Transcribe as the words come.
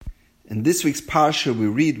In this week's parsha, we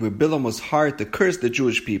read where Bilam was hired to curse the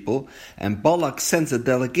Jewish people, and Balak sends a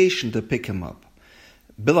delegation to pick him up.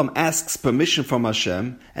 Bilam asks permission from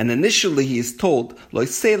Hashem, and initially he is told, Lo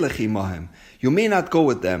selech imahem, you may not go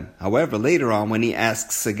with them. However, later on, when he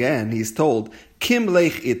asks again, he is told, Kim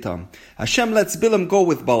lech itam. Hashem lets Bilam go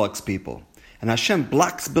with Balak's people. And Hashem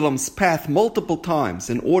blocks Bilam's path multiple times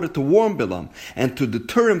in order to warn Bilam and to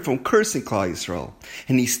deter him from cursing Klal Yisrael.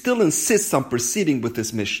 And he still insists on proceeding with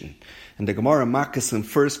his mission. And the Gemara Makkas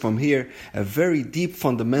infers from here a very deep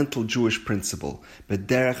fundamental Jewish principle.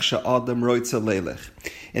 B'derech she'adam roitza leilech.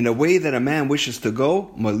 In a way that a man wishes to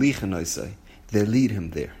go, molichen oisei. They lead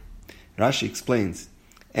him there. Rashi explains,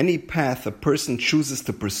 any path a person chooses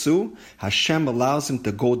to pursue, Hashem allows him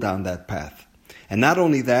to go down that path. And not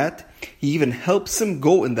only that, he even helps him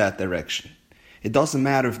go in that direction. It doesn't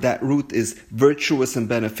matter if that route is virtuous and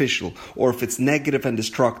beneficial, or if it's negative and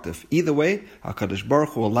destructive. Either way, HaKadosh Baruch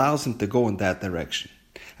Hu allows him to go in that direction.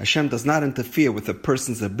 Hashem does not interfere with a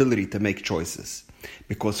person's ability to make choices,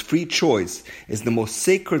 because free choice is the most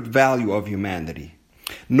sacred value of humanity.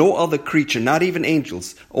 No other creature, not even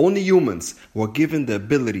angels, only humans, were given the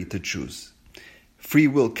ability to choose. Free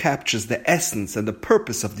will captures the essence and the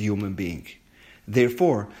purpose of the human being.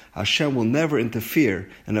 Therefore, Hashem will never interfere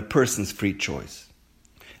in a person's free choice.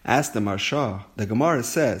 As the Marsha, the Gemara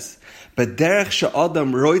says, "B'derech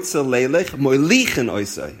she'adam roitza leilech moilichen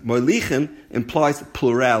oisei." Moilichen implies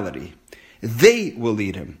plurality. They will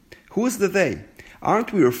lead him. Who is the they?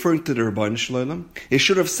 Aren't we referring to the Rebbeinu Shalom? It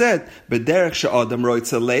should have said, "B'derech she'adam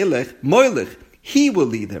roitza leilech moilich." He will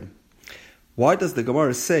lead him. Why does the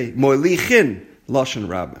Gemara say moilichin lashon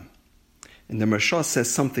rabbim? And the Marsha says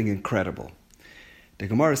something incredible. The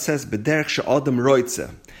Gemara says, B'derech she'adam roitze.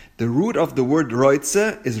 The root of the word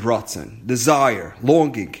roitze is ratzon, desire,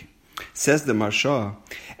 longing. Says the Marsha,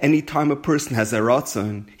 anytime a person has a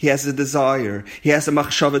ratzon, he has a desire, he has a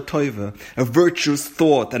machshava tova, a virtuous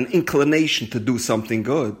thought, an inclination to do something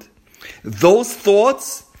good. Those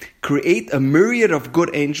thoughts create a myriad of good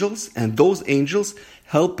angels, and those angels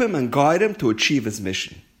help him and guide him to achieve his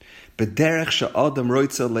mission. B'derech she'adam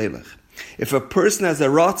roitze leilech. If a person has a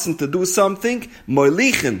ratzon to do something,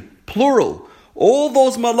 moilichen, plural, all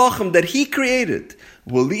those malachim that he created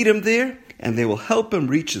will lead him there, and they will help him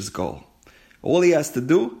reach his goal. All he has to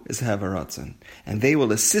do is have a ratzon, and they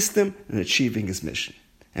will assist him in achieving his mission.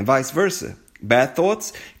 And vice versa. Bad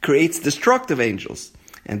thoughts creates destructive angels,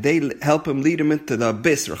 and they help him lead him into the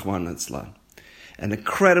abyss, Rahman al-Islam. An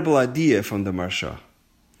incredible idea from the Marsha.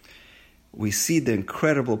 We see the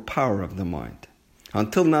incredible power of the mind.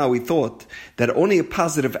 Until now we thought that only a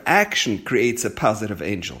positive action creates a positive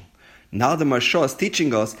angel. Now the Marsha is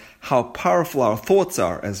teaching us how powerful our thoughts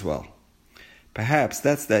are as well. Perhaps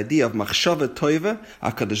that's the idea of machshava toiva,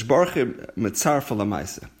 HaKadosh Baruch Hu mitzarfa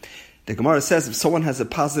l'maisa. The Gemara says if someone has a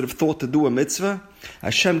positive thought to do a mitzvah,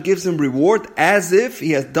 Hashem gives him reward as if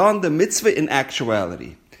he has done the mitzvah in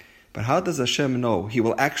actuality. But how does Hashem know he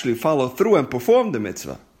will actually follow through and perform the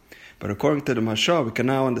mitzvah? But according to the Marsha, we can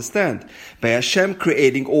now understand, by Hashem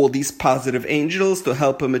creating all these positive angels to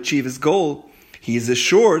help him achieve his goal, he is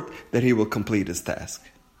assured that he will complete his task.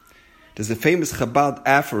 There's a famous Chabad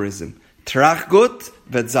aphorism, Trach gut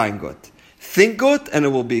vet sein gut. Think good and it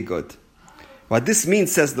will be good. What this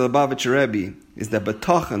means, says the Lubavitcher Rebbe, is that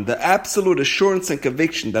betachan, the absolute assurance and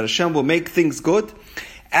conviction that Hashem will make things good,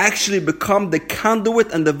 actually become the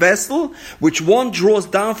conduit and the vessel which one draws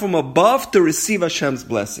down from above to receive Hashem's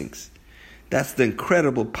blessings. That's the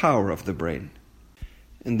incredible power of the brain.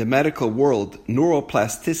 In the medical world,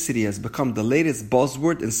 neuroplasticity has become the latest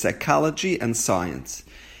buzzword in psychology and science.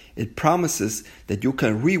 It promises that you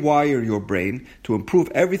can rewire your brain to improve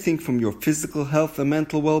everything from your physical health and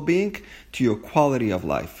mental well-being to your quality of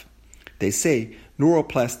life. They say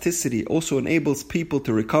neuroplasticity also enables people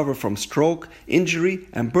to recover from stroke, injury,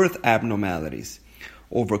 and birth abnormalities,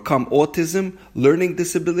 overcome autism, learning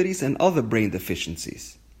disabilities, and other brain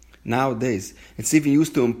deficiencies. Nowadays, it's even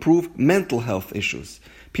used to improve mental health issues,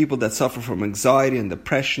 people that suffer from anxiety and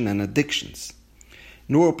depression and addictions.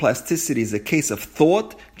 Neuroplasticity is a case of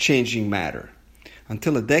thought changing matter.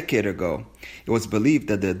 Until a decade ago, it was believed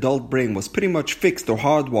that the adult brain was pretty much fixed or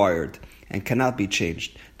hardwired and cannot be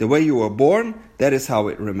changed. The way you were born, that is how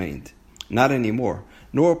it remained. Not anymore.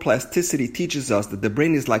 Neuroplasticity teaches us that the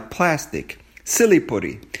brain is like plastic, silly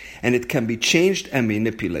putty, and it can be changed and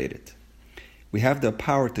manipulated. We have the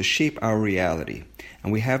power to shape our reality,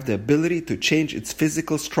 and we have the ability to change its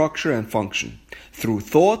physical structure and function through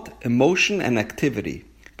thought, emotion, and activity,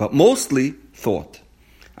 but mostly thought.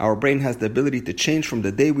 Our brain has the ability to change from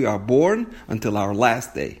the day we are born until our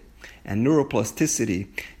last day. and neuroplasticity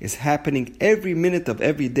is happening every minute of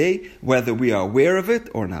every day, whether we are aware of it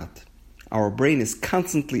or not. Our brain is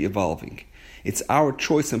constantly evolving. It's our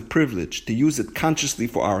choice and privilege to use it consciously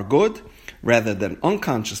for our good, rather than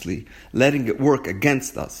unconsciously letting it work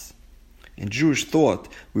against us. In Jewish thought,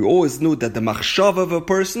 we always knew that the machshava of a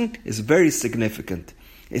person is very significant.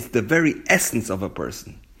 It's the very essence of a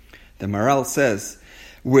person. The Maharal says,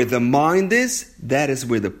 where the mind is, that is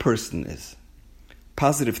where the person is.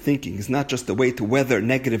 Positive thinking is not just a way to weather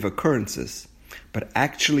negative occurrences, but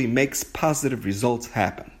actually makes positive results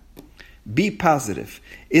happen. Be positive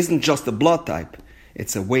isn't just a blood type,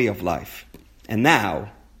 it's a way of life. And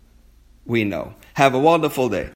now, we know. Have a wonderful day.